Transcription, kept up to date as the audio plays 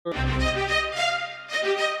Hey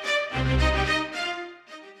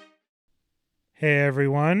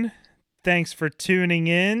everyone, thanks for tuning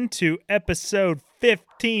in to episode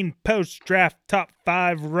 15 post-draft top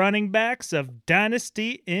 5 running backs of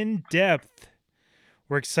Dynasty in Depth.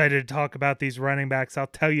 We're excited to talk about these running backs, I'll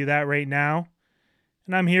tell you that right now.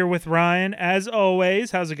 And I'm here with Ryan, as always.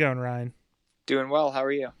 How's it going, Ryan? Doing well, how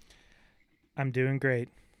are you? I'm doing great.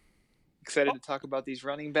 Excited to talk about these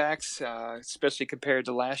running backs, especially compared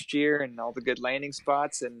to last year and all the good landing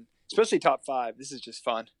spots, and especially top 5. This is just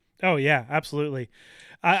fun. Oh, yeah, absolutely.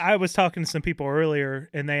 I was talking to some people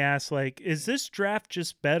earlier, and they asked, like, is this draft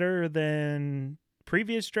just better than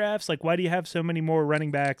previous drafts? Like, why do you have so many more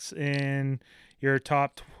running backs in your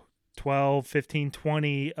top 12, 15,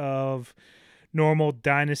 20 of normal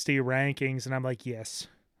dynasty rankings? And I'm like, yes,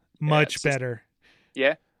 much better.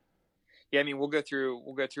 Yeah. I mean, we'll go through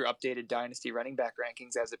updated dynasty running back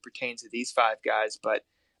rankings as it pertains to these 5 guys, but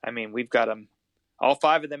I mean, we've got them, all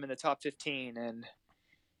 5 of them in the top 15, and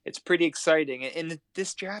it's pretty exciting. And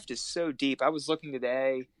this draft is so deep. I was looking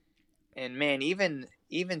today, and man, even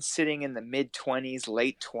sitting in the mid-20s,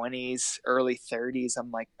 late 20s, early 30s,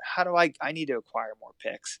 I'm like, how do I need to acquire more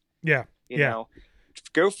picks? Yeah. You know,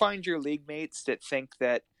 go find your league mates that think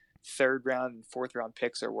that 3rd round and 4th round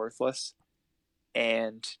picks are worthless,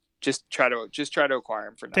 and just try to acquire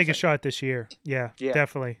them for nothing. Take a shot this year. Yeah,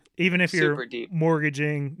 definitely. Even if you're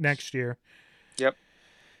mortgaging next year. Yep.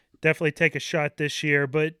 Definitely take a shot this year.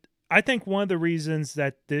 But I think one of the reasons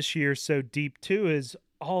that this year's so deep too is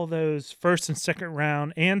all those 1st and 2nd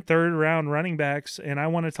round and 3rd round running backs. And I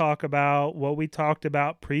want to talk about what we talked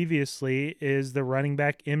about previously is the running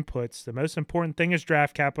back inputs. The most important thing is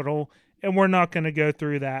draft capital. And we're not going to go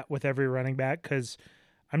through that with every running back because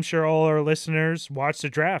I'm sure all our listeners watched the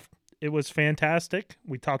draft. It was fantastic.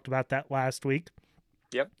 We talked about that last week.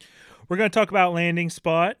 Yep. We're going to talk about landing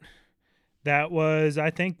spot. That was, I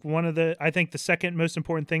think, the second most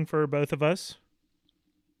important thing for both of us.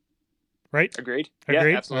 Right? Agreed. Yeah,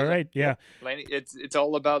 absolutely. All right. Yeah. It's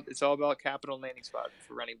all about capital and landing spot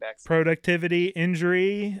for running backs. Productivity,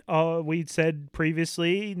 injury. We said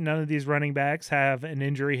previously, none of these running backs have an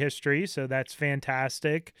injury history, so that's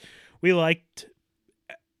fantastic. We liked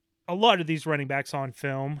a lot of these running backs on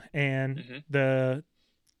film and the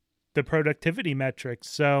productivity metrics.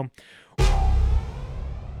 So how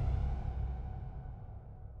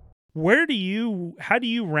do you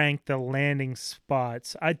rank the landing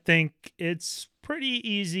spots? I think it's pretty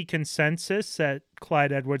easy consensus at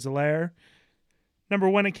Clyde Edwards-Helaire. Number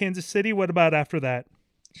 1 in Kansas City. What about after that?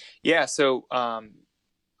 Yeah, so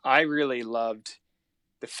I really loved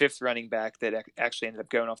the 5th running back that actually ended up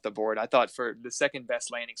going off the board. I thought for the 2nd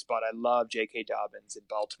best landing spot, I love J.K. Dobbins in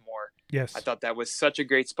Baltimore. Yes. I thought that was such a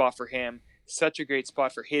great spot for him, such a great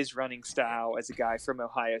spot for his running style as a guy from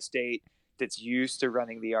Ohio State that's used to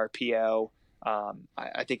running the RPO.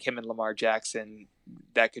 I think him and Lamar Jackson,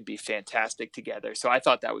 that could be fantastic together. So I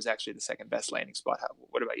thought that was actually the 2nd best landing spot.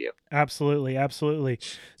 What about you? Absolutely.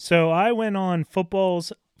 So I went on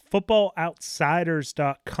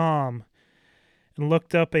footballoutsiders.com and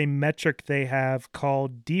looked up a metric they have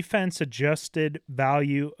called defense adjusted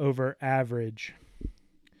value over average.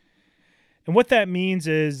 And what that means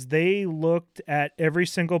is they looked at every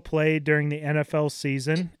single play during the NFL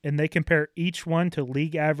season, and they compare each one to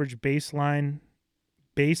league average baseline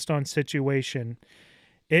based on situation.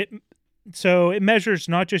 So it measures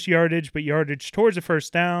not just yardage, but yardage towards a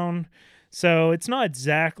first down. So it's not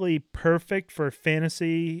exactly perfect for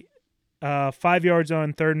fantasy. 5 yards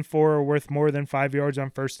on 3rd and 4 are worth more than 5 yards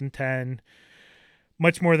on 1st and 10.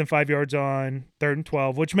 Much more than 5 yards on 3rd and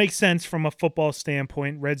 12, which makes sense from a football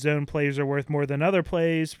standpoint. Red zone plays are worth more than other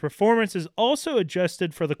plays. Performance is also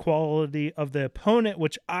adjusted for the quality of the opponent,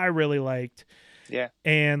 which I really liked. Yeah.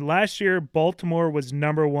 And last year, Baltimore was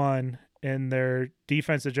number 1 in their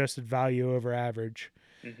defense adjusted value over average.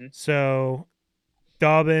 So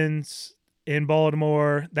Dobbins in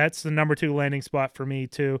Baltimore, that's the number 2 landing spot for me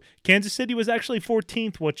too. Kansas City was actually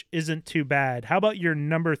 14th, which isn't too bad. How about your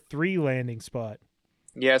number 3 landing spot?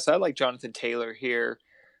 Yes, I like Jonathan Taylor here.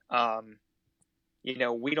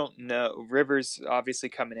 We don't know. Rivers obviously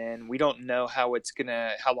coming in. We don't know how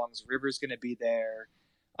long is Rivers gonna be there.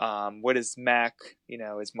 What is Mack?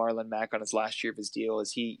 Is Marlon Mack on his last year of his deal?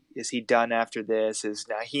 Is he done after this? Is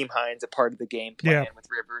Nyheim Hines a part of the game plan with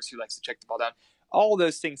Rivers, who likes to check the ball down? All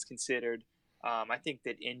those things considered, I think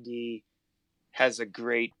that Indy has a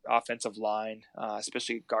great offensive line,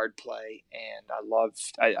 especially guard play. And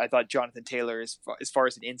I thought Jonathan Taylor, as far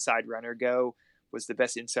as an inside runner go, was the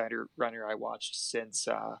best insider runner I watched since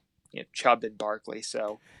Chubb and Barkley.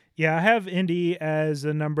 So Yeah, I have Indy as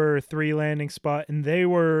the number 3 landing spot, and they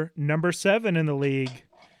were number 7 in the league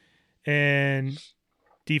in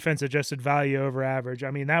defense adjusted value over average.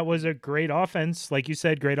 I mean, that was a great offense. Like you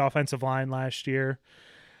said, great offensive line last year.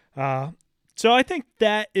 So I think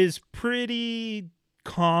that is pretty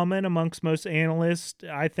common amongst most analysts.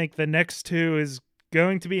 I think the next two is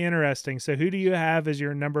going to be interesting. So who do you have as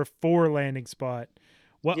your number 4 landing spot?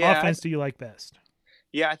 What offense do you like best?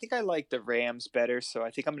 Yeah, I think I like the Rams better, so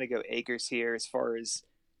I think I'm going to go Akers here as far as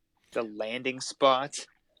the landing spot.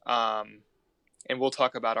 And we'll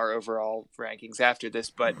talk about our overall rankings after this,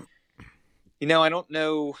 but I don't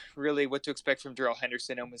know really what to expect from Darrell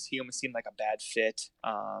Henderson. He almost seemed like a bad fit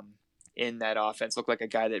in that offense. Looked like a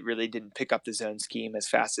guy that really didn't pick up the zone scheme as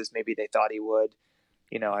fast as maybe they thought he would.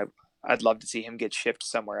 I'd love to see him get shifted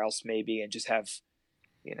somewhere else maybe and just have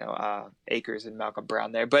Akers and Malcolm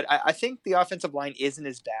Brown there. But I think the offensive line isn't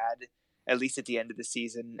as bad, at least at the end of the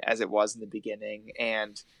season, as it was in the beginning.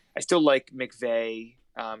 And I still like McVay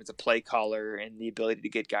as a play caller and the ability to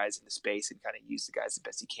get guys into space and kind of use the guys the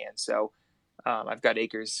best he can. So I've got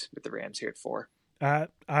Akers with the Rams here at 4. I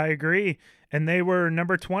agree. And they were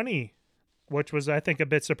number 20, which was, I think, a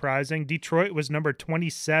bit surprising. Detroit was number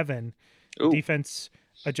 27, defense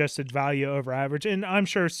adjusted value over average. And I'm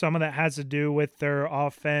sure some of that has to do with their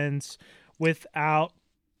offense without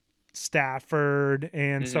Stafford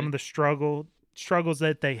and some of the struggles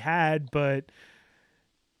that they had. But,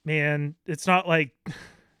 man, it's not like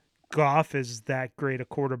Goff is that great a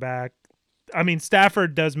quarterback. I mean,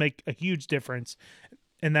 Stafford does make a huge difference,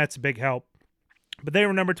 and that's a big help. But they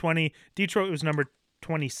were number 20. Detroit was number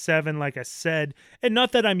 27, like I said. And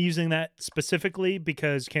not that I'm using that specifically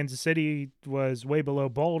because Kansas City was way below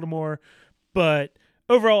Baltimore, but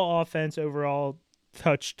overall offense, overall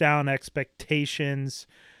touchdown expectations,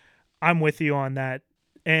 I'm with you on that.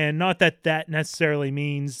 And not that that necessarily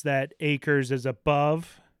means that Akers is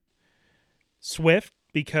above Swift,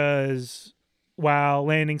 because while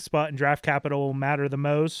landing spot and draft capital matter the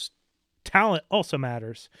most, talent also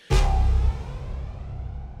matters.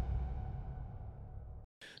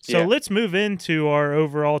 So let's move into our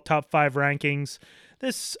overall top 5 rankings.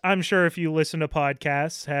 This, I'm sure if you listen to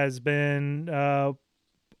podcasts, has been a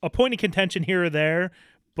point of contention here or there,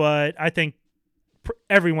 but I think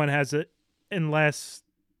everyone has it unless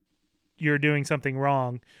you're doing something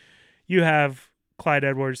wrong. You have Clyde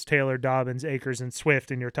Edwards, Taylor, Dobbins, Akers, and Swift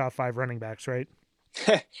in your top 5 running backs, right?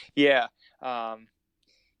 Yeah.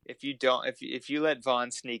 If you let Vaughn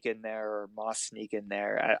sneak in there or Moss sneak in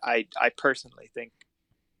there, I personally think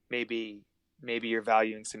maybe you're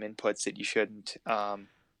valuing some inputs that you shouldn't.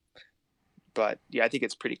 But yeah, I think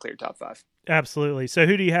it's pretty clear top 5. Absolutely. So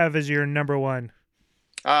who do you have as your number 1?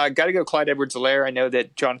 Got to go Clyde Edwards-Helaire. I know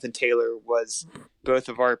that Jonathan Taylor was both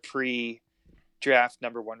of our pre-draft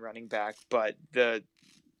number 1 running back, but the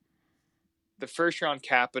first round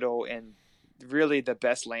capital and really the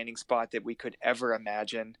best landing spot that we could ever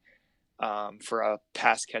imagine for a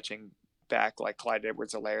pass catching back like Clyde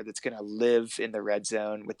Edwards-Helaire that's going to live in the red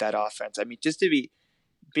zone with that offense. I mean, just to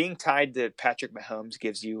being tied to Patrick Mahomes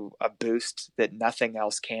gives you a boost that nothing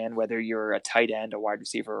else can, whether you're a tight end, a wide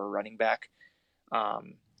receiver, or a running back.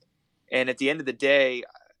 And at the end of the day,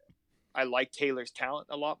 I like Taylor's talent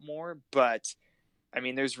a lot more, but I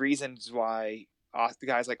mean, there's reasons why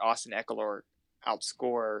guys like Austin Eckler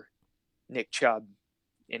outscore Nick Chubb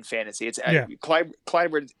in fantasy. Clyde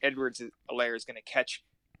Edwards-Helaire is going to catch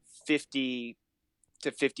 50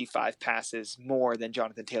 to 55 passes more than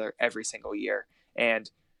Jonathan Taylor every single year.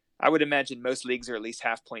 And I would imagine most leagues are at least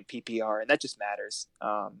half-point PPR, and that just matters.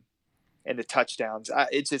 And the touchdowns,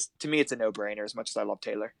 it's just, to me, it's a no-brainer as much as I love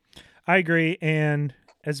Taylor. I agree. And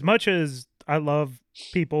as much as I love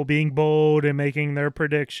people being bold and making their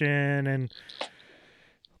prediction, and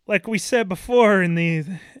like we said before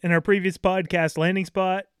in our previous podcast, landing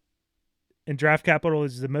spot and draft capital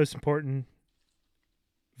is the most important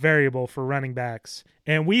variable for running backs.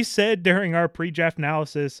 And we said during our pre-draft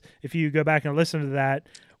analysis, if you go back and listen to that,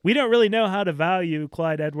 we don't really know how to value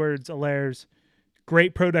Clyde Edwards-Helaire's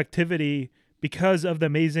great productivity because of the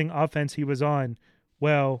amazing offense he was on.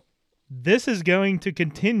 Well, this is going to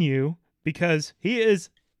continue because he is,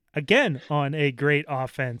 again, on a great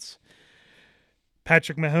offense.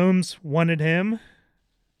 Patrick Mahomes wanted him.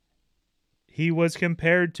 He was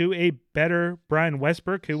compared to a better Brian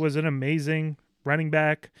Westbrook, who was an amazing running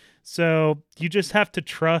back. So you just have to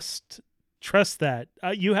trust that.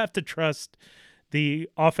 You have to trust the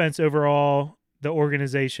offense overall, the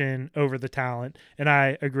organization over the talent. And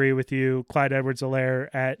I agree with you, Clyde Edwards-Helaire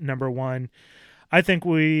at number 1. I think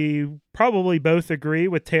we probably both agree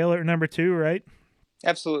with Taylor at number 2, right?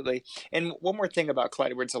 Absolutely. And one more thing about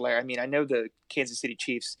Clyde Edwards-Helaire. I mean, I know the Kansas City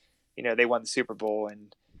Chiefs, they won the Super Bowl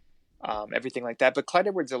and everything like that. But Clyde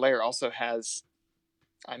Edwards-Helaire also has,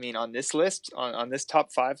 I mean, on this list, on this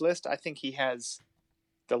top 5 list, I think he has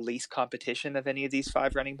the least competition of any of these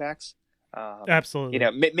 5 running backs. Absolutely.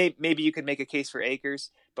 Maybe you could make a case for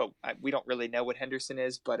Akers, but we don't really know what Henderson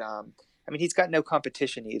is. But I mean, he's got no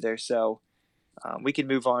competition either. So we can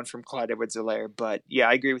move on from Clyde Edwards-Helaire. But yeah,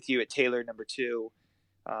 I agree with you at Taylor, number 2.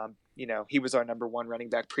 He was our number 1 running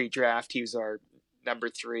back pre-draft. He was our number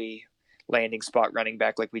 3 landing spot running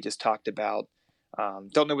back, like we just talked about.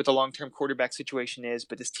 Don't know what the long-term quarterback situation is,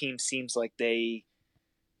 but this team seems like they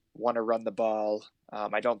want to run the ball.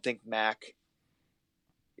 I don't think Mac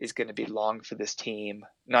is going to be long for this team.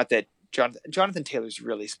 Not that Jonathan Taylor's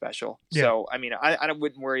really special. Yeah. So, I mean, I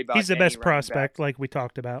wouldn't worry about. He's the best prospect, like we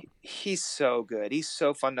talked about. He's so good. He's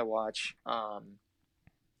so fun to watch.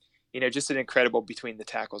 Just an incredible between the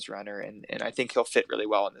tackles runner, and I think he'll fit really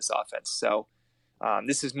well in this offense. So,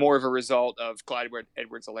 this is more of a result of Clyde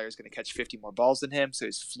Edwards-Helaire is going to catch 50 more balls than him, so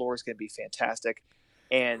his floor is going to be fantastic.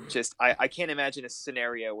 And just I can't imagine a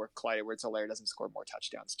scenario where Clyde Edwards-Helaire doesn't score more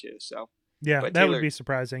touchdowns too. So. Yeah, that would be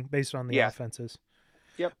surprising based on the offenses.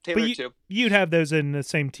 Yep, Taylor too. You'd have those in the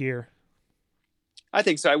same tier. I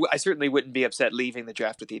think so. I certainly wouldn't be upset leaving the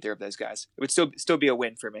draft with either of those guys. It would still be a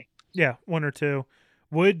win for me. Yeah, 1 or 2.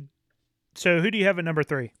 So who do you have at number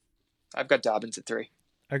 3? I've got Dobbins at 3.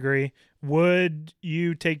 Agree. Would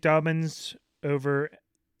you take Dobbins over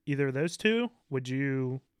either of those 2? Would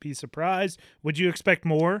you be surprised? Would you expect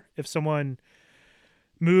more if someone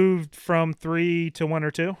moved from 3 to 1 or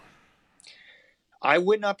 2? I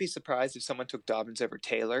would not be surprised if someone took Dobbins over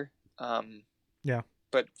Taylor. Yeah.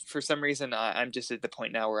 But for some reason, I'm just at the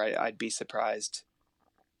point now where I'd be surprised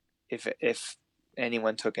if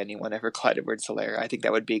anyone took anyone over Clyde Edwards-Helaire. I think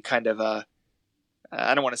that would be kind of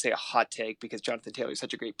I don't want to say a hot take because Jonathan Taylor is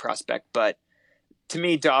such a great prospect, but to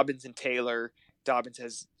me, Dobbins and Taylor, Dobbins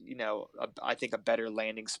has, I think a better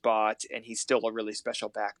landing spot, and he's still a really special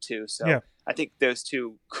back too. So yeah. I think those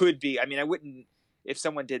 2 could be. I mean, I wouldn't. If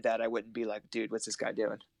someone did that, I wouldn't be like, dude, what's this guy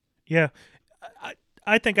doing? Yeah.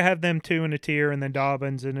 I think I have them 2 in a tier and then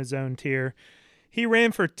Dobbins in his own tier. He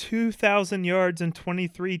ran for 2,000 yards and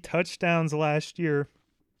 23 touchdowns last year.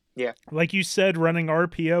 Yeah. Like you said, running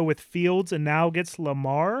RPO with Fields and now gets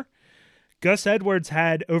Lamar. Gus Edwards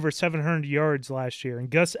had over 700 yards last year.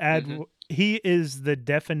 And he is the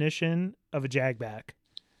definition of a jagback.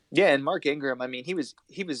 Yeah, and Mark Ingram, I mean, he was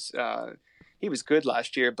good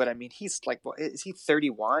last year, but I mean, he's like, is he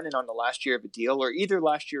 31 and on the last year of a deal, or either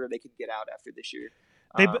last year or they could get out after this year?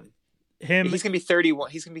 He's gonna be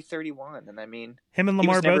 31. He's gonna be 31, and I mean, him and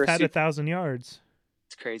Lamar both had 1,000 yards.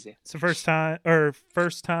 It's crazy. It's the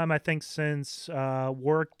first time I think since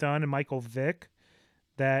Warwick Dunn and Michael Vick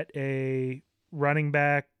that a running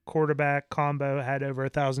back quarterback combo had over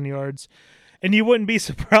 1,000 yards, and you wouldn't be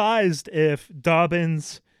surprised if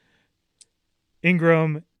Dobbins,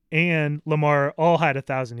 Ingram, and Lamar all had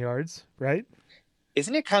 1,000 yards, right?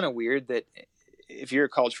 Isn't it kind of weird that if you're a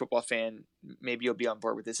college football fan, maybe you'll be on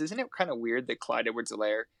board with this. Isn't it kind of weird that Clyde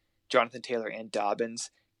Edwards-Helaire, Jonathan Taylor, and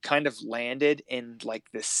Dobbins kind of landed in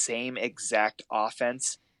like the same exact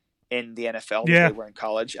offense in the NFL that they were in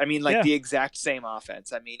college? I mean, the exact same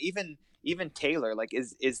offense. I mean, even Taylor, like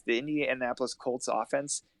is the Indianapolis Colts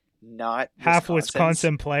offense not half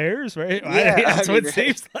Wisconsin players, right? Yeah, that's what it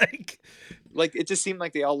seems like. Like it just seemed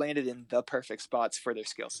like they all landed in the perfect spots for their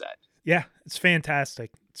skill set. Yeah, it's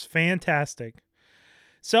fantastic. It's fantastic.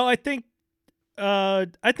 So I think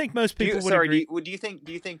most people would agree. Do you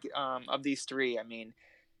think of these 3? I mean,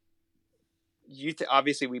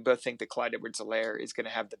 obviously we both think that Clyde Edwards-Helaire is going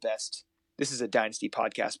to have the best. This is a dynasty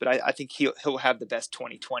podcast, but I think he'll have the best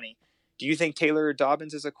 2020. Do you think Taylor or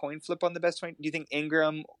Dobbins is a coin flip on the best 20? Do you think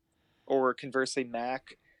Ingram or conversely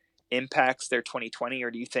Mac impacts their 2020,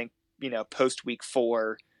 or do you think post week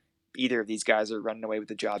 4 either of these guys are running away with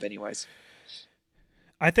the job anyways?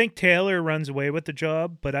 I think Taylor runs away with the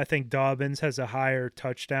job, but I think Dobbins has a higher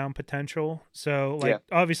touchdown potential. So,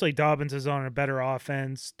 obviously Dobbins is on a better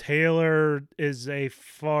offense. Taylor is a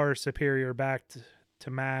far superior back to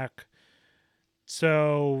Mac.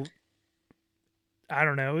 So, I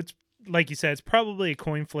don't know. It's like you said, it's probably a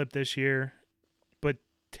coin flip this year, but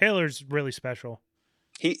Taylor's really special.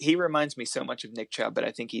 He reminds me so much of Nick Chubb, but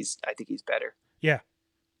I think he's better. Yeah,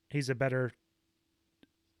 he's a better,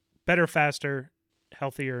 faster,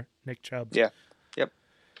 healthier Nick Chubb. Yeah. Yep.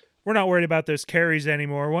 we're not worried about those carries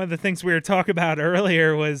anymore. One of the things we were talking about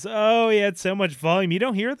earlier was, oh, he had so much volume. You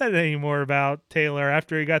don't hear that anymore about Taylor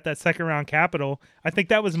after he got that second round capital. I think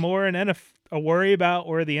that was more a worry about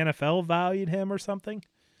where the NFL valued him or something.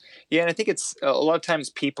 Yeah, and I think it's a lot of times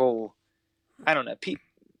people, I don't know,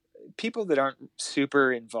 people that aren't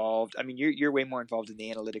super involved. I mean, you're way more involved in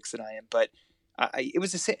the analytics than I am, but it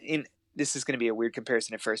was the same. This is going to be a weird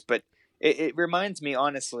comparison at first, but it reminds me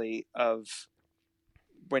honestly of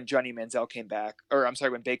when Johnny Manziel came back, or I'm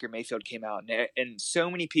sorry, when Baker Mayfield came out, and so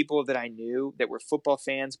many people that I knew that were football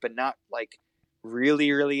fans, but not like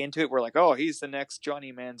really, really into it, were like, "Oh, he's the next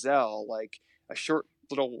Johnny Manziel," like a short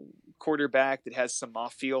little quarterback that has some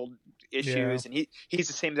off-field issues, and he's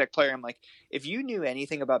the same exact player. I'm like, if you knew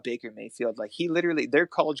anything about Baker Mayfield, like he literally, their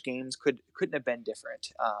college games couldn't have been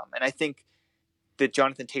different. And I think that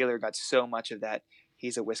Jonathan Taylor got so much of that.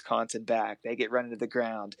 He's a Wisconsin back. They get run into the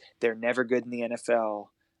ground. They're never good in the NFL.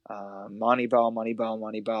 Money ball.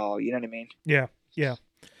 You know what I mean? Yeah. Yeah.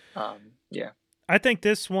 Yeah. I think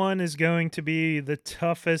this one is going to be the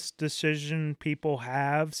toughest decision people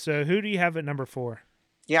have. So who do you have at number 4?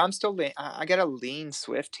 Yeah, I'm still. I got to lean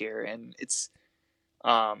Swift here, and it's.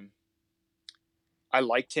 I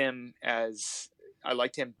liked him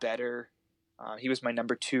better. He was my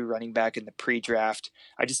number 2 running back in the pre-draft.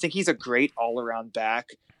 I just think he's a great all-around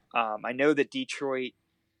back. I know that Detroit.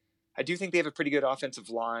 I do think they have a pretty good offensive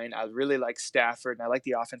line. I really like Stafford, and I like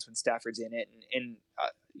the offense when Stafford's in it. And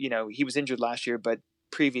he was injured last year, but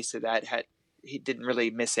previous to that, he didn't really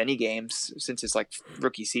miss any games since his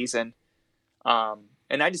rookie season.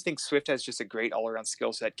 And I just think Swift has just a great all-around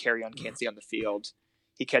skill set. Carry-on can't see on the field.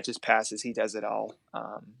 He catches passes. He does it all.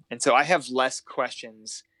 And so I have less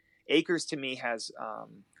questions. Akers to me has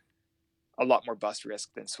a lot more bust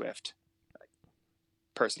risk than Swift,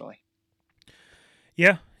 personally.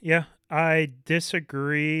 Yeah, I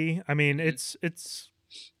disagree. I mean, it's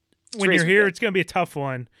when you're here, it's going to be a tough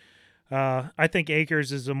one. I think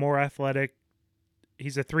Akers is a more athletic.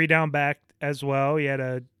 He's a 3-down back as well. He had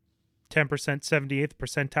a 10%, 78th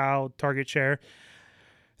percentile target share.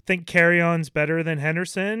 I think Carry-on's better than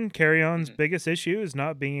Henderson. Carry-on's biggest issue is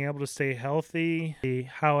not being able to stay healthy.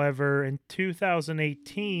 However, in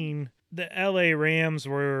 2018, the LA Rams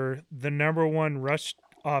were the number 1 rush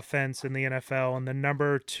offense in the NFL and the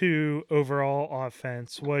number 2 overall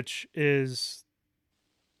offense, which is,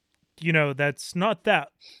 that's not that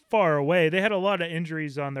far away. They had a lot of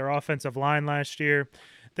injuries on their offensive line last year.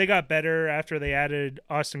 They got better after they added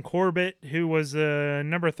Austin Corbett, who was a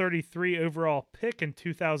number 33 overall pick in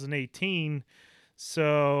 2018.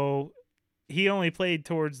 So he only played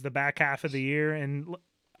towards the back half of the year. And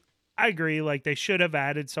I agree, they should have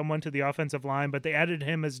added someone to the offensive line, but they added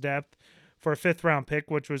him as depth for a 5th-round pick,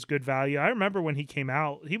 which was good value. I remember when he came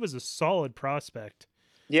out, he was a solid prospect.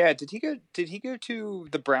 Yeah, did he go to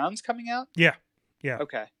the Browns coming out? Yeah.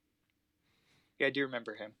 Okay. Yeah, I do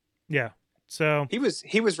remember him. Yeah. So he was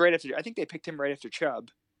right after. I think they picked him right after Chubb.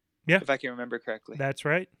 Yeah, if I can remember correctly. That's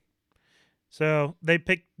right. So they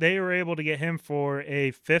were able to get him for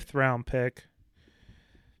a 5th-round pick.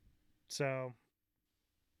 So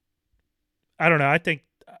I don't know. I think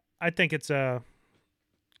it's a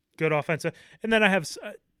good offensive. And then I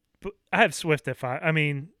have Swift at 5. I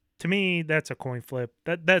mean, to me, that's a coin flip.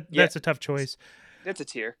 That's a tough choice. That's a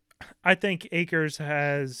tier. I think Akers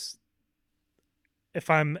has.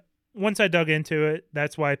 Once I dug into it,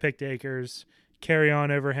 that's why I picked Akers. Carry-on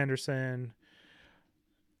over Henderson.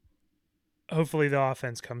 Hopefully the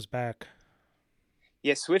offense comes back.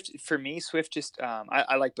 Yeah, Swift just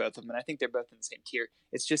I like both of them, and I think they're both in the same tier.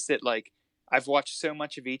 It's just that I've watched so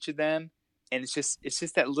much of each of them, and it's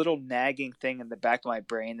just that little nagging thing in the back of my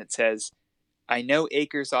brain that says, I know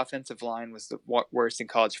Akers' offensive line was the worst in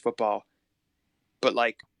college football, but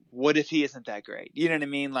what if he isn't that great? You know what I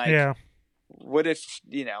mean? Yeah. What if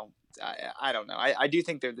I don't know. I do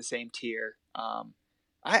think they're the same tier.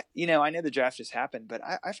 I know the draft just happened, but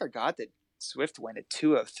I forgot that Swift went at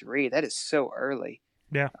 203. That is so early.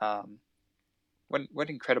 Yeah. What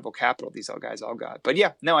incredible capital these guys all got. But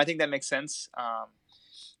yeah, no, I think that makes sense.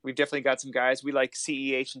 We've definitely got some guys. We like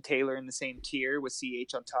CEH and Taylor in the same tier with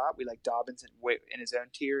CEH on top. We like Dobbins in his own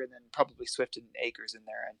tier, and then probably Swift and Akers in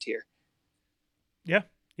their own tier.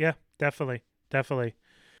 Yeah, definitely.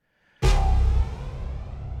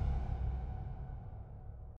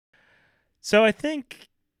 So I think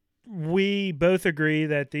we both agree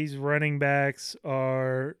that these running backs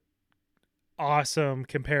are awesome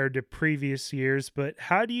compared to previous years, but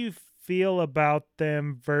how do you feel about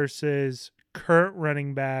them versus current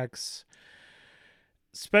running backs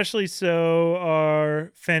especially so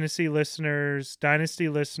our fantasy listeners, dynasty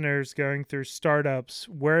listeners going through startups,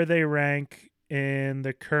 where they rank in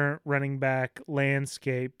the current running back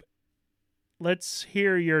landscape. Let's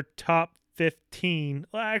hear your top 15.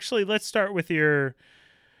 Well, actually, let's start with your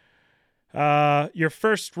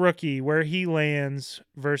first rookie, where he lands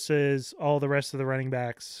versus all the rest of the running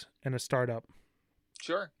backs in a startup.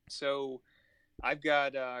 Sure. So I've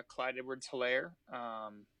got Clyde Edwards-Helaire.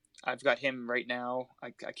 I've got him right now.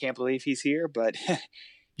 I can't believe he's here, but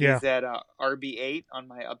he's at RB8 on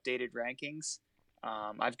my updated rankings.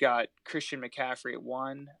 I've got Christian McCaffrey at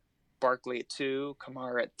 1, Barkley at 2,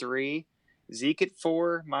 Kamara at 3, Zeke at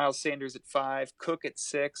 4, Miles Sanders at 5, Cook at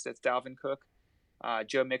 6. That's Dalvin Cook.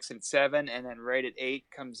 Joe Mixon at 7, and then right at 8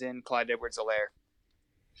 comes in Clyde Edwards-Helaire.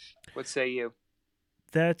 What say you?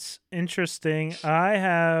 That's interesting. I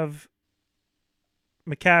have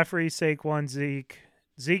McCaffrey, Saquon,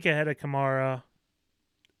 Zeke ahead of Kamara,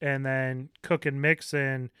 and then Cook and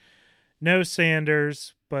Mixon. No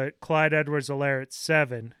Sanders, but Clyde Edwards-Helaire at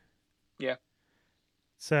 7. Yeah.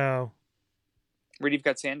 So. Where do you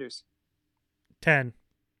got Sanders? 10.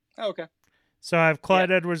 Oh, okay. So I have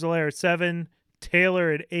Clyde Edwards-Helaire at 7,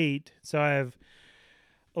 Taylor at 8. So I have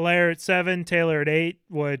Helaire at 7, Taylor at 8,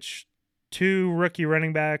 which 2 rookie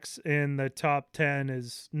running backs in the top 10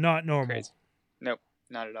 is not normal. Crazy. Nope,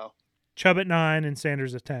 not at all. Chubb at 9 and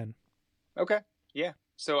Sanders at 10. Okay, yeah.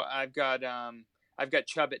 So I've got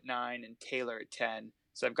Chubb at 9 and Taylor at 10.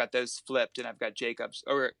 So I've got those flipped, and I've got Jacobs.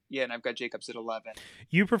 And I've got Jacobs at 11.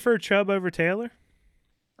 You prefer Chubb over Taylor?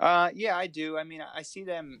 Yeah, I do. I mean, I see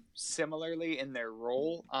them similarly in their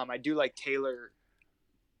role. I do like Taylor,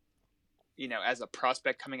 as a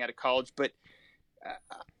prospect coming out of college, but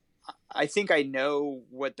I think I know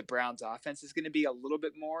what the Browns' offense is going to be a little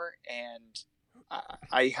bit more, and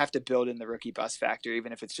I have to build in the rookie bust factor,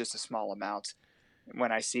 even if it's just a small amount.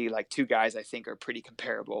 When I see like 2 guys I think are pretty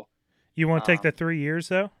comparable. You want to take the 3 years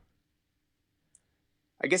though?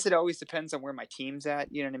 I guess it always depends on where my team's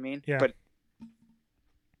at. You know what I mean? Yeah. But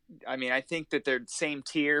I mean, I think that they're the same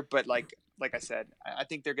tier, but like I said, I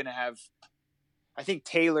think they're going to have. I think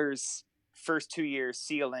Taylor's first 2 years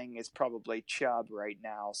ceiling is probably Chubb right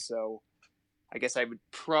now, so I guess I would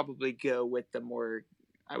probably go with the more,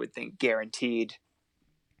 I would think, guaranteed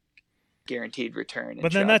return.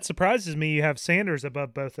 But then that surprises me. You have Sanders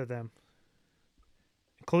above both of them,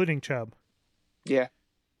 including Chubb. Yeah.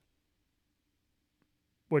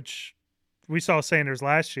 Which we saw Sanders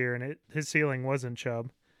last year, and his ceiling wasn't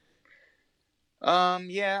Chubb.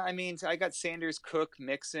 Yeah. I mean, I got Sanders, Cook,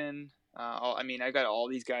 Mixon. I got all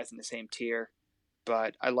these guys in the same tier,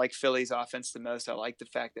 but I like Philly's offense the most. I like the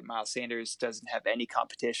fact that Miles Sanders doesn't have any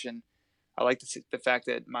competition. I like the fact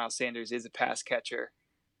that Miles Sanders is a pass catcher.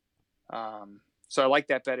 So I like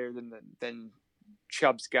that better than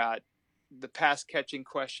Chubb's got the pass catching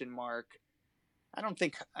question mark.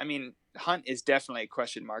 Hunt is definitely a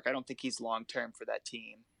question mark. I don't think he's long term for that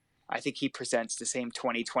team. I think he presents the same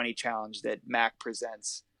 2020 challenge that Mac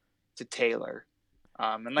presents to Taylor.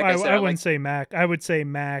 And like I said, I wouldn't say Mac. I would say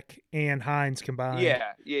Mac and Hines combined.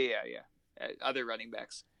 Yeah. Other running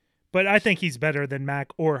backs. But I think he's better than Mac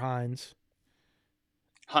or Hines.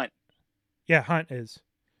 Hunt. Yeah, Hunt is.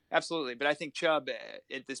 Absolutely. But I think Chubb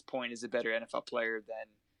at this point is a better NFL player than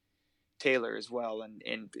Taylor as well,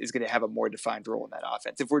 and is going to have a more defined role in that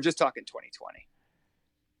offense if we're just talking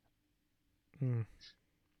 2020.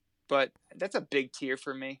 But that's a big tier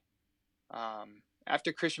for me.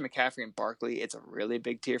 After Christian McCaffrey and Barkley, it's a really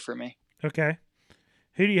big tier for me. Okay.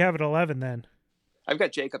 Who do you have at 11 then? I've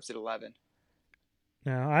got Jacobs at 11.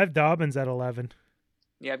 No, I have Dobbins at 11.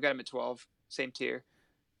 Yeah, I've got him at 12. Same tier.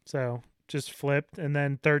 So just flipped. And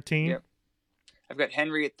then 13? Yep. I've got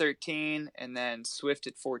Henry at 13, and then Swift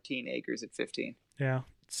at 14, Akers at 15. Yeah.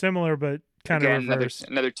 Similar, but kind of reversed.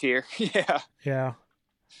 Another tier. Yeah. Yeah.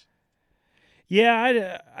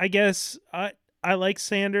 Yeah, I guess I like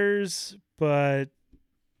Sanders, but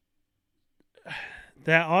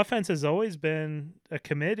that offense has always been a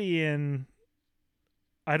committee, and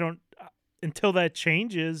I don't until that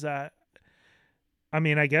changes. I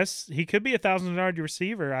guess he could be 1,000-yard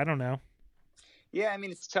receiver. I don't know. Yeah, I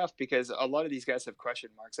mean, it's tough because a lot of these guys have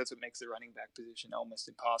question marks. That's what makes the running back position almost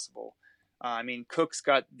impossible. Cook's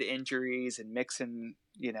got the injuries, and Mixon,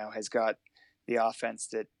 has got the offense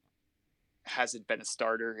that hasn't been a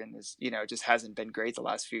starter and is, just hasn't been great the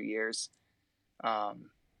last few years.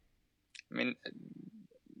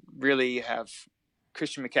 Really you have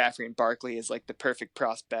Christian McCaffrey and Barkley as like the perfect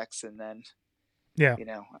prospects. And then, I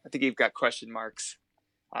think you've got question marks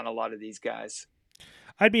on a lot of these guys.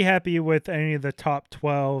 I'd be happy with any of the top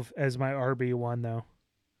 12 as my RB1 though.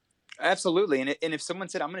 Absolutely. And if someone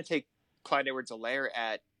said, I'm going to take Clyde Edwards-Helaire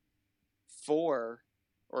at 4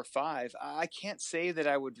 or 5, I can't say that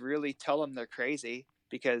I would really tell them they're crazy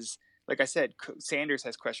because, like I said, Sanders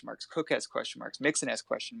has question marks, Cook has question marks, Mixon has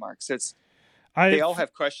question marks. So they all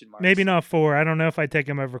have question marks. Maybe not 4. I don't know if I'd take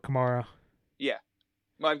him over Kamara. Yeah.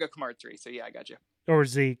 Well, I've got Kamara 3, so yeah, I got you. Or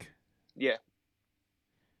Zeke. Yeah.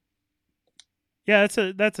 Yeah,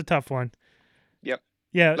 that's a tough one. Yep.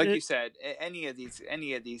 Yeah. Like you said, any of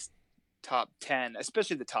these top 10,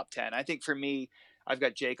 especially the top 10. I think for me, I've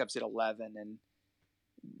got Jacobs at 11, and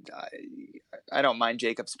I don't mind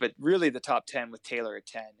Jacobs, but really the top 10 with Taylor at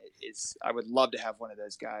 10 is, I would love to have one of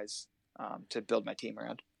those guys to build my team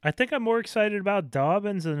around. I think I'm more excited about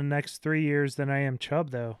Dobbins in the next 3 years than I am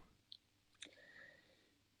Chubb, though.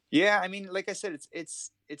 Yeah, I mean, like I said,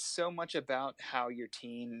 it's so much about how your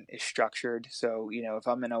team is structured. So, if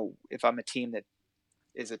I'm a team that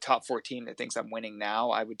is a top 4 team that thinks I'm winning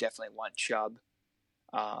now, I would definitely want Chubb.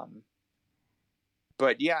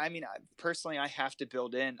 But yeah, I mean, personally, I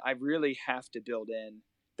really have to build in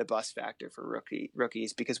the bust factor for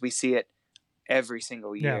rookies because we see it every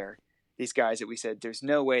single year. Yeah. These guys that we said, there's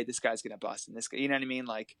no way this guy's going to bust. And this guy, you know what I mean?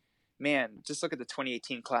 Like, man, just look at the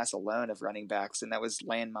 2018 class alone of running backs. And that was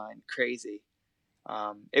landmine crazy.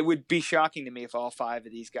 It would be shocking to me if all 5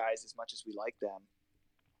 of these guys, as much as we like them,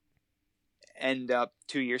 end up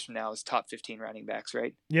 2 years from now as top 15 running backs,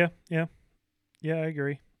 right? Yeah, I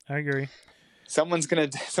agree. Someone's gonna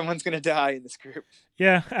die in this group.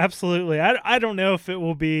 Yeah, absolutely. I don't know if it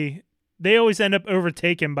will be. They always end up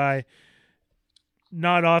overtaken by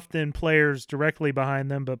not often players directly behind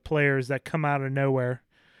them, but players that come out of nowhere,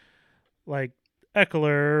 like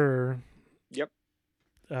Eckler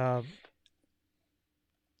or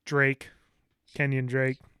Drake, Kenyon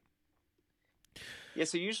Drake. Yeah,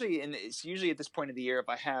 so usually at this point of the year, if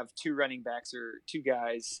I have 2 running backs or 2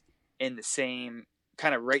 guys in the same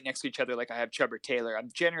kind of right next to each other, like I have Chubb or Taylor, I'm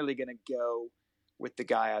generally going to go with the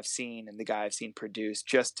guy I've seen and the guy I've seen produce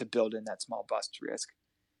just to build in that small bust risk.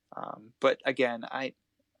 But again,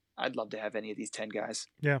 I'd love to have any of these 10 guys.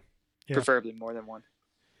 Yeah. Preferably more than one.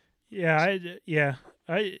 It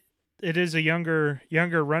is a younger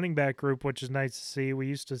running back group, which is nice to see. We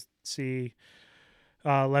used to see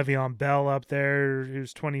Le'Veon Bell up there,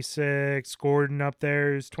 who's 26, Gordon up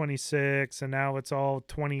there, who's 26, and now it's all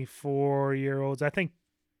 24-year-olds. I think,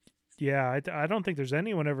 I don't think there's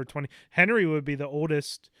anyone over 20. Henry would be the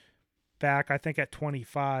oldest back, I think, at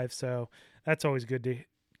 25, so that's always good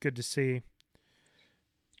to see.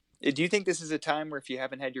 Do you think this is a time where if you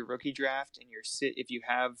haven't had your rookie draft and if you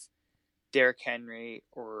have Derrick Henry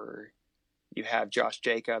or you have Josh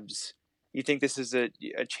Jacobs, you think this is a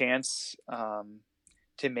chance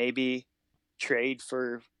to maybe trade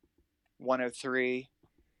for 103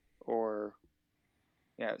 or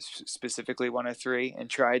specifically 103 and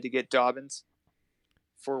try to get Dobbins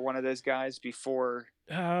for one of those guys before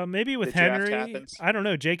maybe with Henry? I don't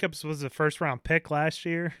know. Jacobs was the first round pick last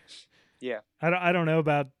year. Yeah. I don't know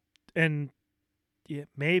about, and yeah,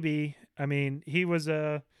 maybe. I mean, he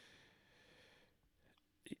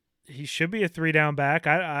should be a 3-down back.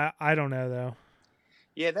 I don't know though.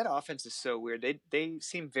 Yeah, that offense is so weird. They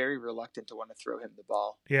seem very reluctant to want to throw him the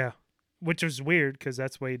ball. Yeah, which is weird because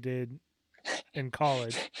that's what he did in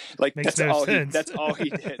college. Like that's all he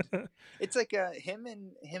did. It's like him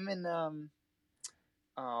and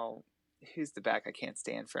who's the back I can't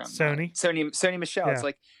stand from? Sony Michel. Yeah. It's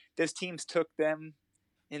like those teams took them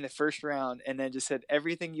in the first round and then just said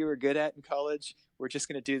everything you were good at in college, we're just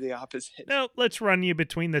going to do the opposite. No, let's run you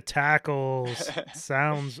between the tackles.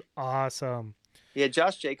 Sounds awesome. Yeah,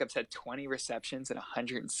 Josh Jacobs had 20 receptions and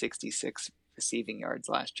 166 receiving yards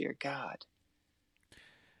last year. God.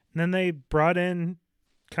 And then they brought in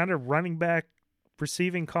kind of running back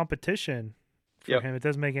receiving competition for him. It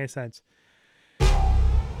doesn't make any sense.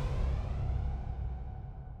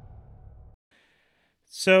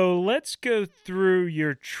 So let's go through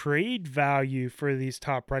your trade value for these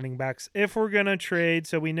top running backs. If we're going to trade,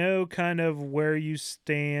 so we know kind of where you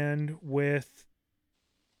stand with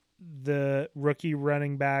the rookie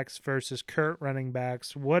running backs versus current running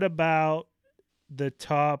backs. What about the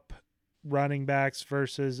top running backs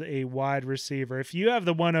versus a wide receiver? If you have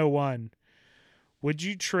the 101, would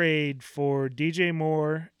you trade for DJ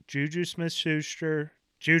Moore, Juju Smith-Schuster,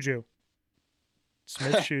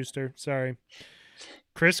 sorry,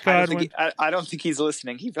 Chris Godwin? I don't think he's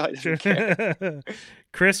listening. He probably doesn't care.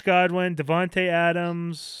 Chris Godwin, Devontae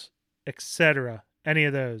Adams, etc. Any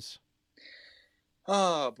of those?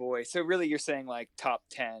 Oh, boy. So really you're saying like top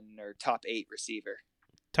 10 or top 8 receiver?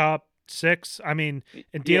 Top 6. I mean,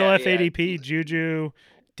 in DLF ADP, Juju,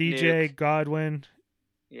 DJ, Godwin.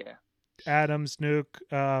 Yeah. Adams,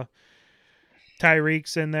 Nuke,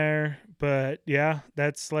 Tyreek's in there. But yeah,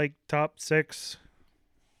 that's like top 6.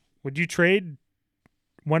 Would you trade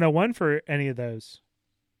 101 for any of those?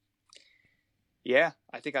 Yeah,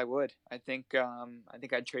 I think I would. I think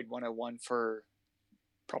I'd trade 101 for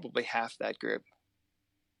probably half that group,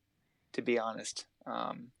 to be honest.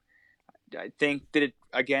 I think that it,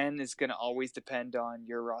 again, is going to always depend on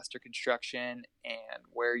your roster construction and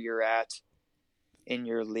where you're at in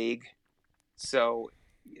your league. So,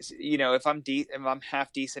 if I'm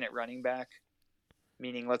half decent at running back,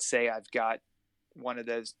 meaning let's say I've got one of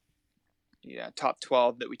those top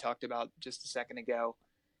 12 that we talked about just a second ago,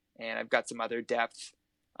 and I've got some other depth,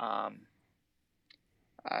 I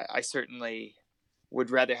certainly would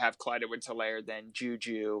rather have Clyde Edwards-Helaire than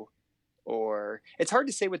Juju. Or it's hard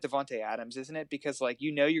to say with Davante Adams, isn't it? Because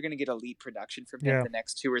you're going to get elite production from him the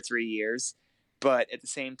next 2 or 3 years, but at the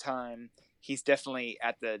same time, he's definitely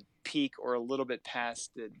at the peak or a little bit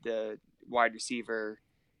past the wide receiver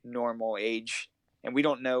normal age. And we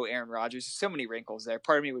don't know Aaron Rodgers. There's so many wrinkles there.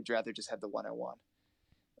 Part of me would rather just have the 101.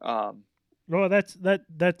 Well,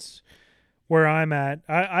 that's where I'm at.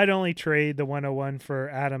 I'd only trade the 101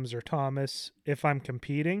 for Adams or Thomas if I'm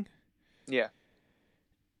competing. Yeah.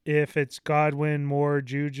 If it's Godwin, Moore,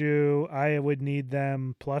 Juju, I would need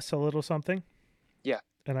them plus a little something. Yeah.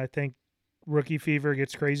 And I think rookie fever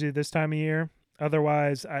gets crazy this time of year.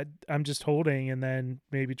 Otherwise, I'm just holding and then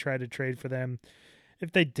maybe try to trade for them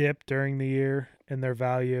if they dip during the year in their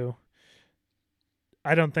value.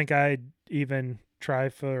 I don't think I'd even try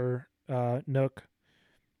for Nook.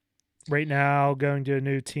 Right now, going to a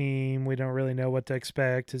new team, we don't really know what to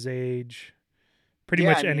expect, his age. Pretty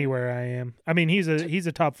much anywhere I am. I mean, he's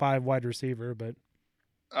a top 5 wide receiver, but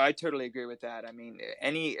I totally agree with that. I mean,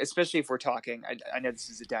 especially if we're talking, I know this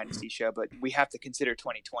is a dynasty show, but we have to consider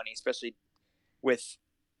 2020, especially with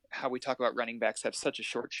how we talk about running backs have such a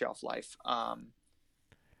short shelf life. I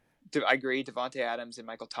agree, Davante Adams and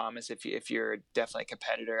Michael Thomas, if you're definitely a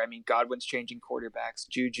competitor. I mean, Godwin's changing quarterbacks.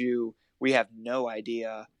 Juju, we have no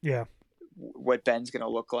idea. Yeah. What Ben's going to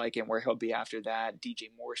look like and where he'll be after that. DJ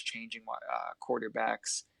Moore's changing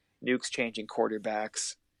quarterbacks. Nuke's changing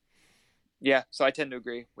quarterbacks. Yeah, so I tend to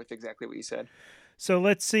agree with exactly what you said. So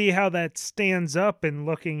let's see how that stands up in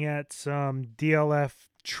looking at some DLF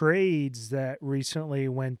trades that recently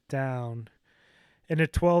went down. In a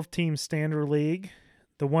 12-team standard league,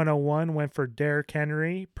 the 101 went for Derrick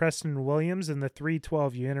Henry, Preston Williams, and the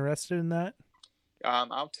 312. You interested in that?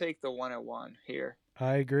 I'll take the 101 here.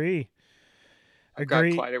 I agree. I've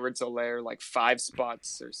got Clyde Edwards-Helaire 5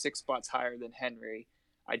 spots or 6 spots higher than Henry.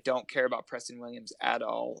 I don't care about Preston Williams at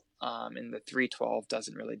all. And the 312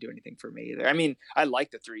 doesn't really do anything for me either. I mean, I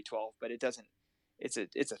like the 312, but it doesn't. It's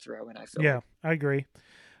a throw in. I feel. Yeah, I agree.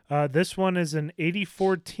 This one is an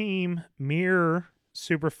 84-team mirror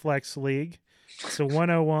Superflex league. It's a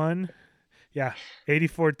 101. Yeah,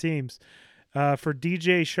 84 teams. For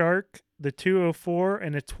DJ Shark, the 204,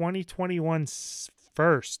 and a 2021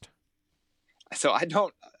 first. So I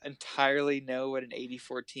don't entirely know what an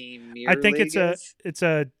 84 team mirror I think league it's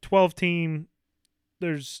a 12 team.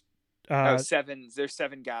 There's 7. There's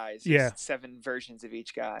 7 guys. There's 7 versions of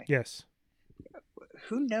each guy. Yes.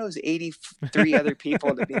 Who knows 83 other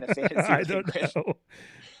people to be in a fantasy league? I don't know.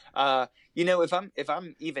 If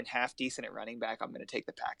I'm even half decent at running back, I'm going to take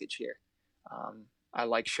the package here. I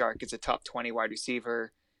like Shark. It's a top 20 wide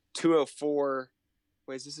receiver. 204.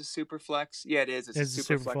 Wait, is this a super flex? Yeah, it is. It's a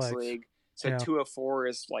super flex league. So 204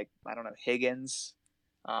 is Higgins.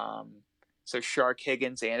 So Shark,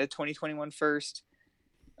 Higgins, and a 2021 first.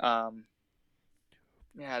 Yeah,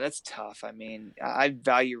 that's tough. I mean, I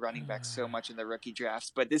value running backs so much in the rookie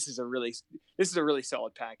drafts, but this is a really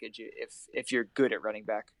solid package if you're good at running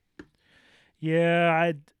back.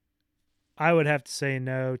 Yeah, I would have to say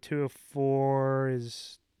no. 204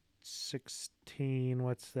 is 16.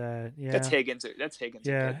 What's that? Yeah, that's Higgins.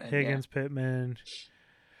 Yeah, Higgins, Pittman.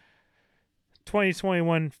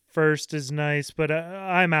 2021 first is nice, but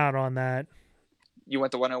I'm out on that. You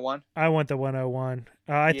want the 101? I want the 101.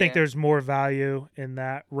 I think there's more value in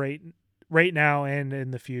that right now and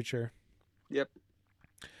in the future. Yep.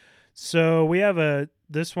 So we have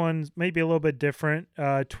this one's maybe a little bit different.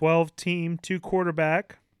 12 team, 2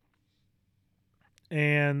 quarterback,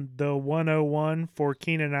 and the 101 for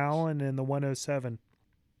Keenan Allen and the 107.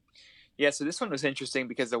 Yeah, so this one was interesting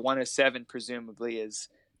because the 107 presumably is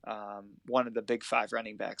one of the big 5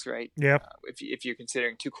 running backs, right? Yeah. If you're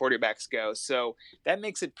considering 2 quarterbacks go, so that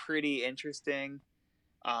makes it pretty interesting.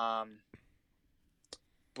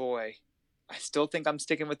 Boy, I still think I'm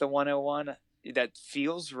sticking with the 101. That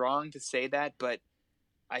feels wrong to say that, but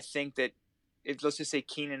I think that let's just say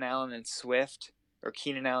Keenan Allen and Swift, or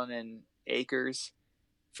Keenan Allen and Akers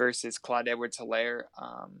versus Clyde Edwards-Helaire.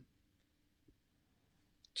 I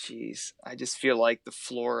just feel like the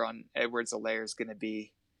floor on Edwards-Helaire is going to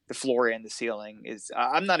be the floor and the ceiling is.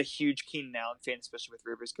 I'm not a huge Keenan Allen fan, especially with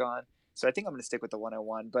Rivers gone, so I think I'm going to stick with the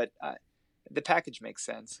 101. But the package makes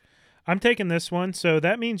sense. I'm taking this one, so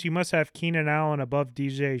that means you must have Keenan Allen above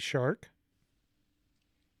DJ Shark.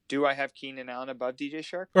 Do I have Keenan Allen above DJ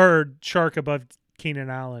Shark? Or Shark above Keenan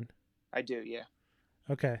Allen? I do, yeah.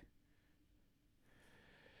 Okay.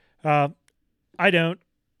 I don't,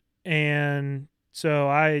 and so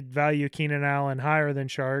I value Keenan Allen higher than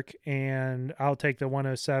Shark, and I'll take the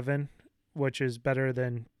 107, which is better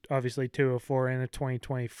than obviously 204 and a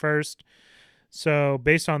 2020 first. So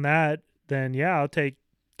based on that, then yeah, I'll take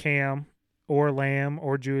Cam or Lamb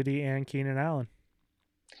or Judy and Keenan Allen.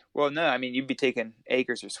 Well, no, I mean, you'd be taking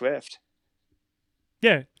Akers or Swift.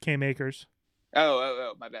 Yeah, Cam Akers.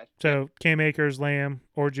 Oh, my bad. So Cam Akers, Lamb,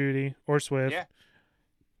 or Judy, or Swift. Yeah.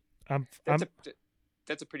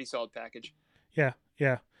 That's a pretty solid package. Yeah.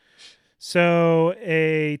 So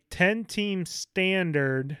a 10-team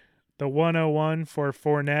standard, the 101 for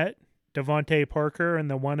Fournette, Devontae Parker, and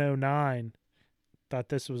the 109. Thought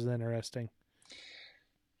this was interesting.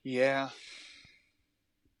 Yeah.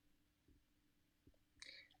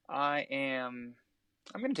 I'm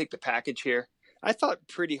going to take the package here. I thought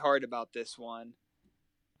pretty hard about this one.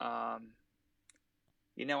 I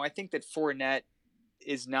think that Fournette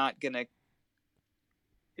is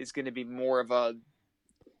going to be more of a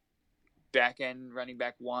back end running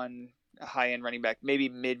back 1, a high end running back, maybe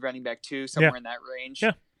mid running back 2, somewhere in that range.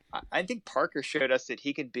 Yeah. I think Parker showed us that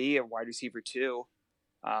he can be a wide receiver 2.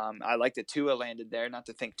 I like that Tua landed there, not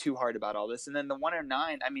to think too hard about all this. And then the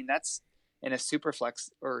 109, I mean, that's in a super flex,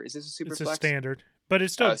 or is this a super flex? It's a standard, but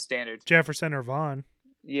it's still standard. Jefferson or Vaughn.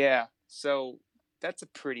 Yeah. So that's a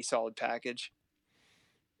pretty solid package.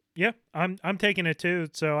 Yeah, I'm taking it too.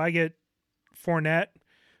 So I get Fournette,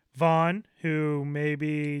 Vaughn, who may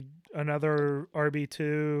be another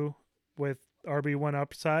RB2 with RB1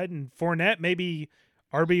 upside, and Fournette maybe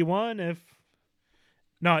RB1 if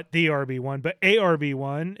not the RB1, but a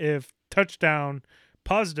RB1 if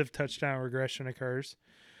positive touchdown regression occurs.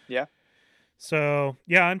 Yeah. So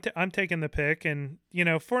yeah, I'm taking the pick, and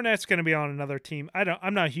Fournette's going to be on another team.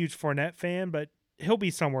 I'm not a huge Fournette fan, but he'll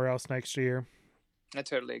be somewhere else next year. I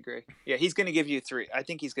totally agree. Yeah, he's going to give you 3. I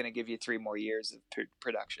think he's going to give you 3 more years of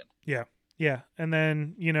production. Yeah, and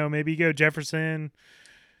then maybe go Jefferson,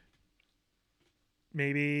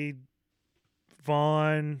 maybe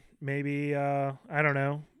Vaughn, maybe I don't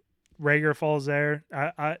know, Rager falls there.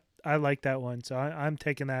 I like that one, so I'm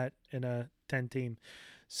taking that in a 10 team.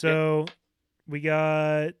 So. Yep. We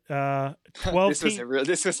got 12. This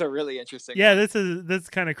was a really interesting. Yeah, one. This is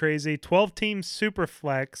kind of crazy. 12-team super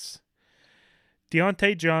flex.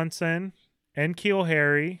 Deontay Johnson, N'Keal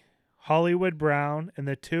Harry, Hollywood Brown, and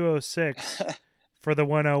the 206 for the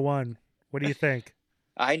 101. What do you think?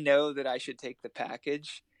 I know that I should take the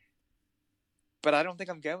package, but I don't think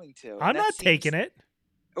I'm going to. I'm not taking it.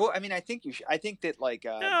 Well, I mean, I think you should. I think that if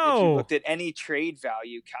you looked at any trade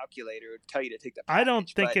value calculator, it would tell you to take the package. I don't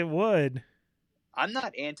think it would. I'm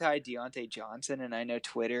not anti Deontay Johnson, and I know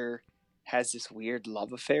Twitter has this weird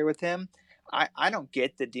love affair with him. I don't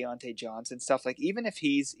get the Deontay Johnson stuff. Like even if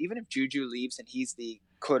Juju leaves and he's the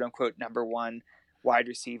quote unquote number 1 wide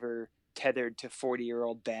receiver tethered to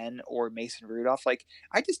 40-year-old Ben or Mason Rudolph, like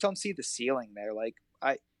I just don't see the ceiling there. Like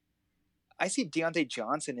I see Deontay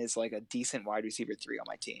Johnson as like a decent wide receiver 3 on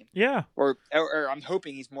my team. Yeah. Or I'm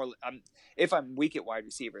hoping he's more. If I'm weak at wide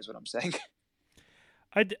receiver, is what I'm saying.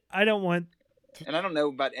 I don't want. And I don't know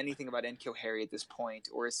about anything about N'Keal Harry at this point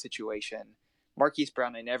or his situation. Marquise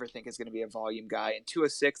Brown, I never think is going to be a volume guy. And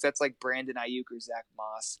 206, that's like Brandon Ayuk or Zach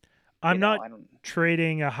Moss. I'm not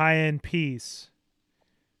trading a high-end piece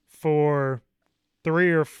for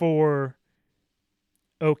 3 or 4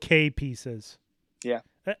 okay pieces. Yeah.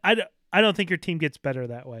 I don't think your team gets better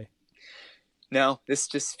that way. No, this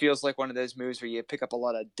just feels like one of those moves where you pick up a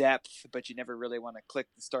lot of depth, but you never really want to click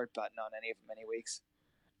the start button on any of them any weeks.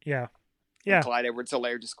 Yeah. Yeah. And Clyde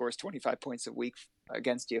Edwards-Helaire just scores 25 points a week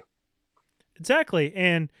against you. Exactly.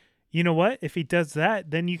 And you know what? If he does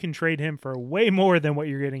that, then you can trade him for way more than what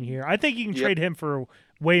you're getting here. I think you can trade him for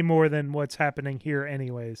way more than what's happening here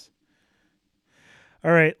anyways.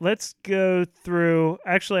 All right, let's go through.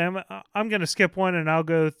 Actually, I'm going to skip one and I'll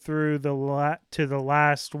go through to the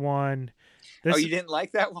last one. You didn't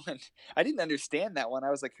like that one? I didn't understand that one. I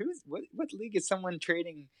was like, what league is someone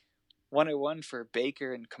trading 101 for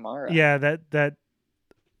Baker and Kamara? Yeah,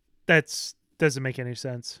 that's doesn't make any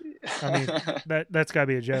sense. I mean, that's got to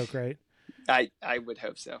be a joke, right? I would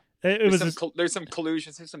hope so. It was There's some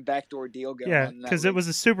collusion, there's some backdoor deal going yeah, on in that because it league. was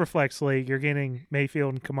a super flex league. You're getting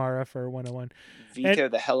Mayfield and Kamara for 101. Veto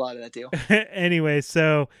the hell out of that deal. Anyway,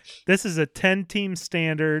 so this is a 10-team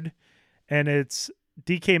standard, and it's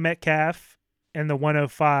DK Metcalf and the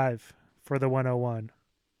 105 for the 101.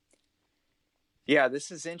 Yeah,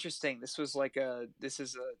 this is interesting. This is a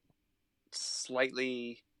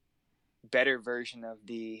slightly better version of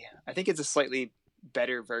I think it's a slightly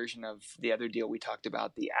better version of the other deal we talked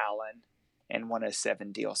about, the Allen and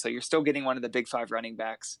 107 deal. So you're still getting one of the big 5 running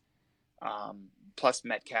backs, plus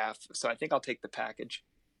Metcalf. So I think I'll take the package.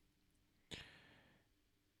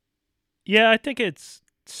 Yeah, I think it's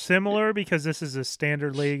similar because this is a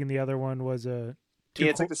standard league and the other one was a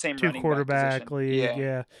it's like the same two running quarterback back league.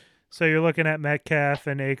 Yeah. So you're looking at Metcalf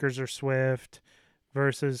and Akers or Swift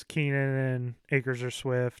versus Keenan and Akers or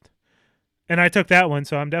Swift. And I took that one,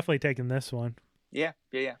 so I'm definitely taking this one. Yeah,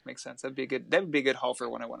 makes sense. That would be a good haul for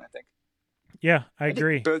 101, I think. Yeah, I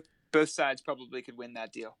agree. Both sides probably could win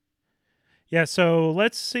that deal. Yeah, so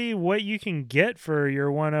let's see what you can get for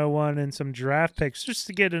your 101 and some draft picks just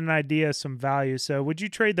to get an idea of some value. So would you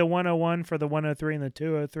trade the 101 for the 103 and the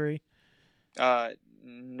 203?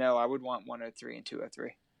 No, I would want 103 and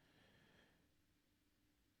 203.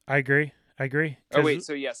 I agree. Oh, wait,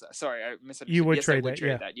 so yes. Sorry, I misunderstood. You would yes, trade I would that, trade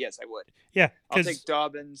yeah. that. Yes, I would. Yeah. I'll take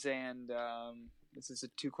Dobbins and this is a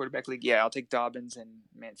 2-quarterback league. Yeah, I'll take Dobbins and,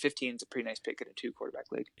 man, 15 is a pretty nice pick in a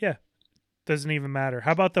 2-quarterback league. Yeah. Doesn't even matter.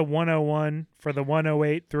 How about the 101 for the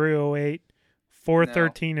 108, 308,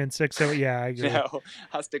 413, and 608? Yeah, I agree. No,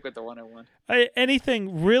 I'll stick with the 101.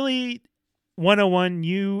 Anything really 101,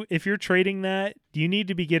 if you're trading that, you need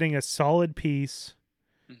to be getting a solid piece.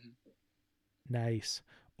 Mm-hmm. Nice.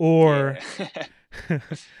 Or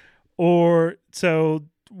or so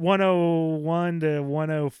 101 to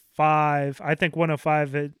 105. I think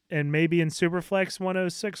 105 and maybe in Superflex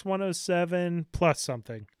 106, 107 plus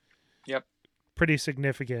something. Yep. Pretty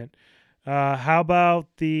significant. How about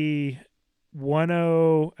the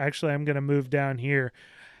 10? Actually, I'm going to move down here.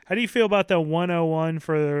 How do you feel about the 101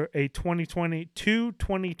 for a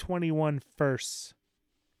 2021 firsts?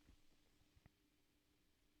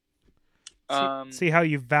 See how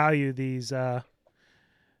you value these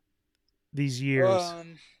years.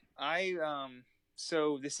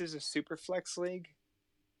 So this is a super flex league.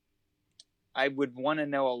 I would want to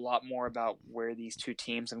know a lot more about where these two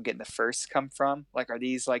teams I'm getting the first come from. Like, are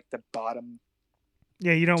these like the bottom?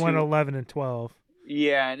 Yeah, you don't want 11 and 12.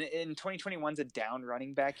 Yeah, and in 2021's a down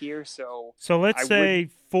running back year, so let's say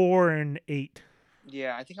 4 and 8.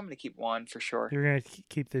 Yeah, I think I'm going to keep 1 for sure. You're going to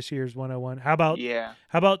keep this year's 101. How about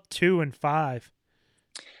 2 and 5?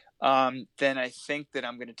 Then I think that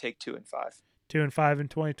I'm going to take 2 and 5. 2 and 5 in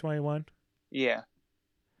 2021? Yeah.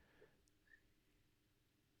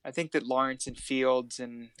 I think that Lawrence and Fields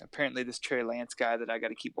and apparently this Trey Lance guy that I got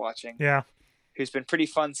to keep watching. Yeah. Who's been pretty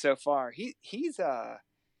fun so far. He's a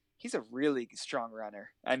really strong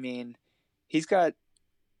runner. I mean, he's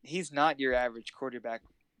not your average quarterback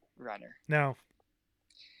runner. No.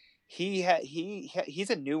 He's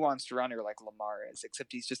a nuanced runner like Lamar is,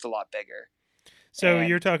 except he's just a lot bigger. So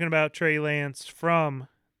you're talking about Trey Lance from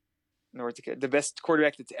North Dakota, the best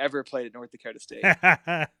quarterback that's ever played at North Dakota State.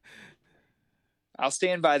 I'll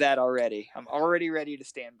stand by that already. I'm already ready to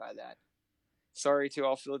stand by that. Sorry to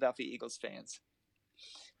all Philadelphia Eagles fans.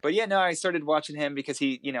 But yeah, no, I started watching him because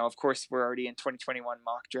he, of course, we're already in 2021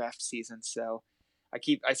 mock draft season. So I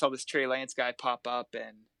saw this Trey Lance guy pop up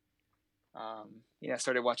and,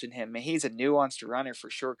 started watching him. And he's a nuanced runner for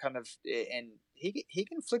sure, and he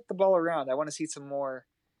can flick the ball around. I want to see some more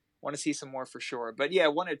for sure. But yeah,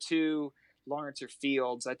 1 or 2, Lawrence or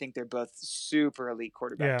Fields, I think they're both super elite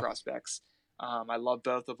quarterback prospects. I love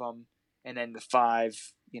both of them. And then the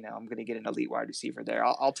 5, I'm going to get an elite wide receiver there.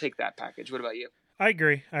 I'll take that package. What about you? I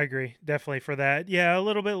agree. Definitely for that. Yeah, a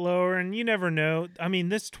little bit lower, and you never know. I mean,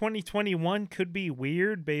 this 2021 could be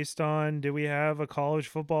weird based on, do we have a college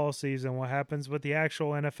football season? What happens with the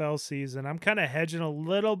actual NFL season? I'm kind of hedging a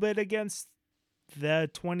little bit against the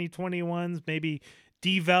 2021s, maybe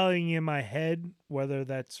devaluing in my head, whether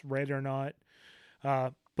that's right or not.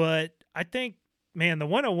 But I think, man, the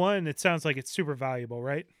 101, it sounds like it's super valuable,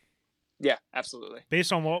 right? Yeah, absolutely.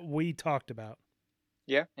 Based on what we talked about.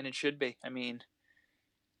 Yeah, and it should be. I mean,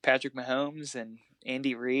 Patrick Mahomes and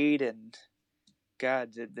Andy Reid and,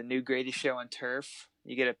 God, the new greatest show on turf.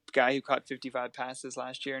 You get a guy who caught 55 passes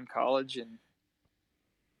last year in college, and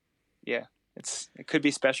yeah, it could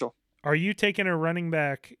be special. Are you taking a running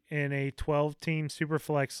back in a 12-team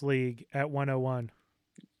Superflex league at 101?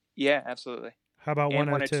 Yeah, absolutely. How about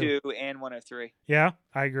 102? 102 and 103. Yeah,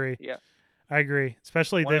 I agree. Yeah. I agree,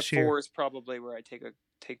 especially this year. 104 is probably where I take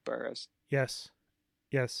Burrows. Yes.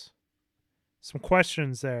 Some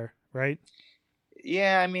questions there, right?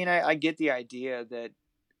 Yeah, I mean, I get the idea that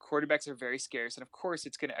quarterbacks are very scarce, and of course,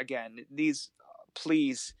 it's gonna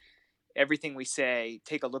please, everything we say,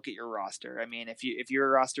 take a look at your roster. I mean, if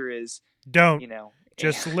your roster is Don't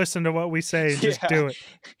just listen to what we say and just do it.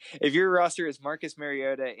 If your roster is Marcus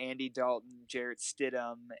Mariota, Andy Dalton, Jarrett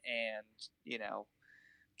Stidham, and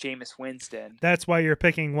Jameis Winston, that's why you're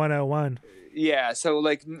picking 101. Yeah, so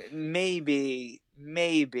like maybe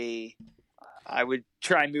I would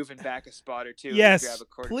try moving back a spot or two. Yes, grab a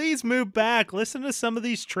please move back. Listen to some of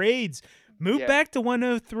these trades. Move back to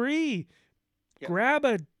 103. Yeah. Grab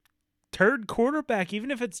a third quarterback, even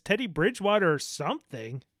if it's Teddy Bridgewater or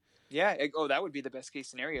something. Yeah. Oh, that would be the best case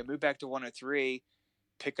scenario. Move back to 103.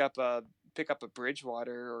 Pick up a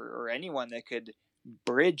Bridgewater or anyone that could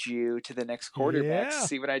bridge you to the next quarterback. Yeah.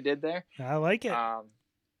 See what I did there? I like it.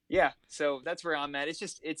 Yeah. So that's where I'm at.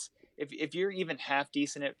 If you're even half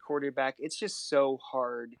decent at quarterback, it's just so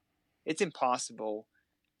hard. It's impossible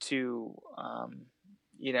to,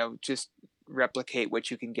 just replicate what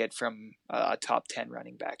you can get from a top 10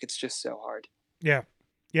 running back. It's just so hard. Yeah.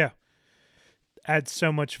 Adds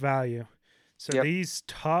so much value. So these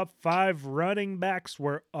top 5 running backs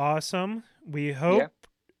were awesome. We hope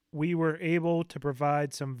we were able to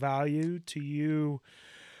provide some value to you,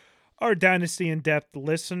 our Dynasty in Depth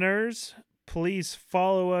listeners. Please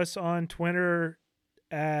follow us on Twitter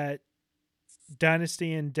at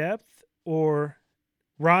Dynasty in Depth or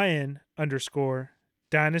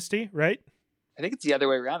Ryan_Dynasty, right? I think it's the other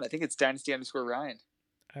way around. I think it's Dynasty_Ryan.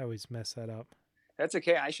 I always mess that up. That's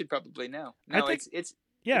okay. I should probably know. No, it's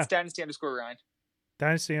Dynasty_Ryan.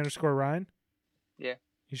 Dynasty_Ryan? Yeah.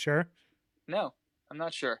 You sure? No, I'm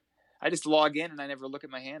not sure. I just log in and I never look at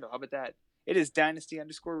my handle. How about that? It is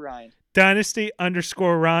Dynasty_Ryan.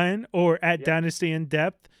 Dynasty_Ryan or at Dynasty in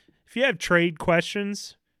Depth. If you have trade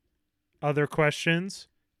questions, other questions,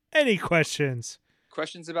 any questions.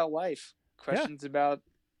 Questions about life. Questions about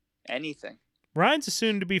anything. Ryan's a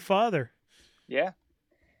soon-to-be father. Yeah.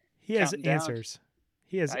 He has answers.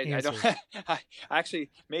 He has answers. Actually,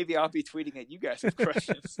 maybe I'll be tweeting at you guys with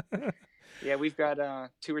questions. Yeah, we've got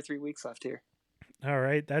 2 or 3 weeks left here. All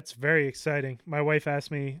right, that's very exciting. My wife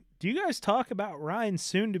asked me, do you guys talk about Ryan's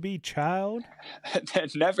soon-to-be child?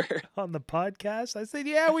 Never. On the podcast? I said,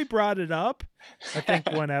 yeah, we brought it up. I think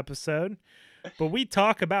one episode. But we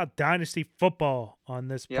talk about Dynasty football on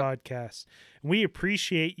this podcast. We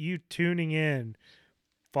appreciate you tuning in.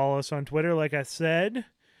 Follow us on Twitter, like I said.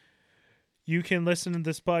 You can listen to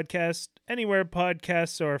this podcast anywhere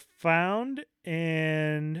podcasts are found.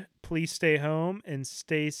 And please stay home and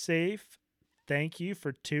stay safe. Thank you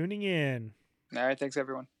for tuning in. All right. Thanks,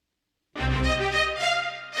 everyone.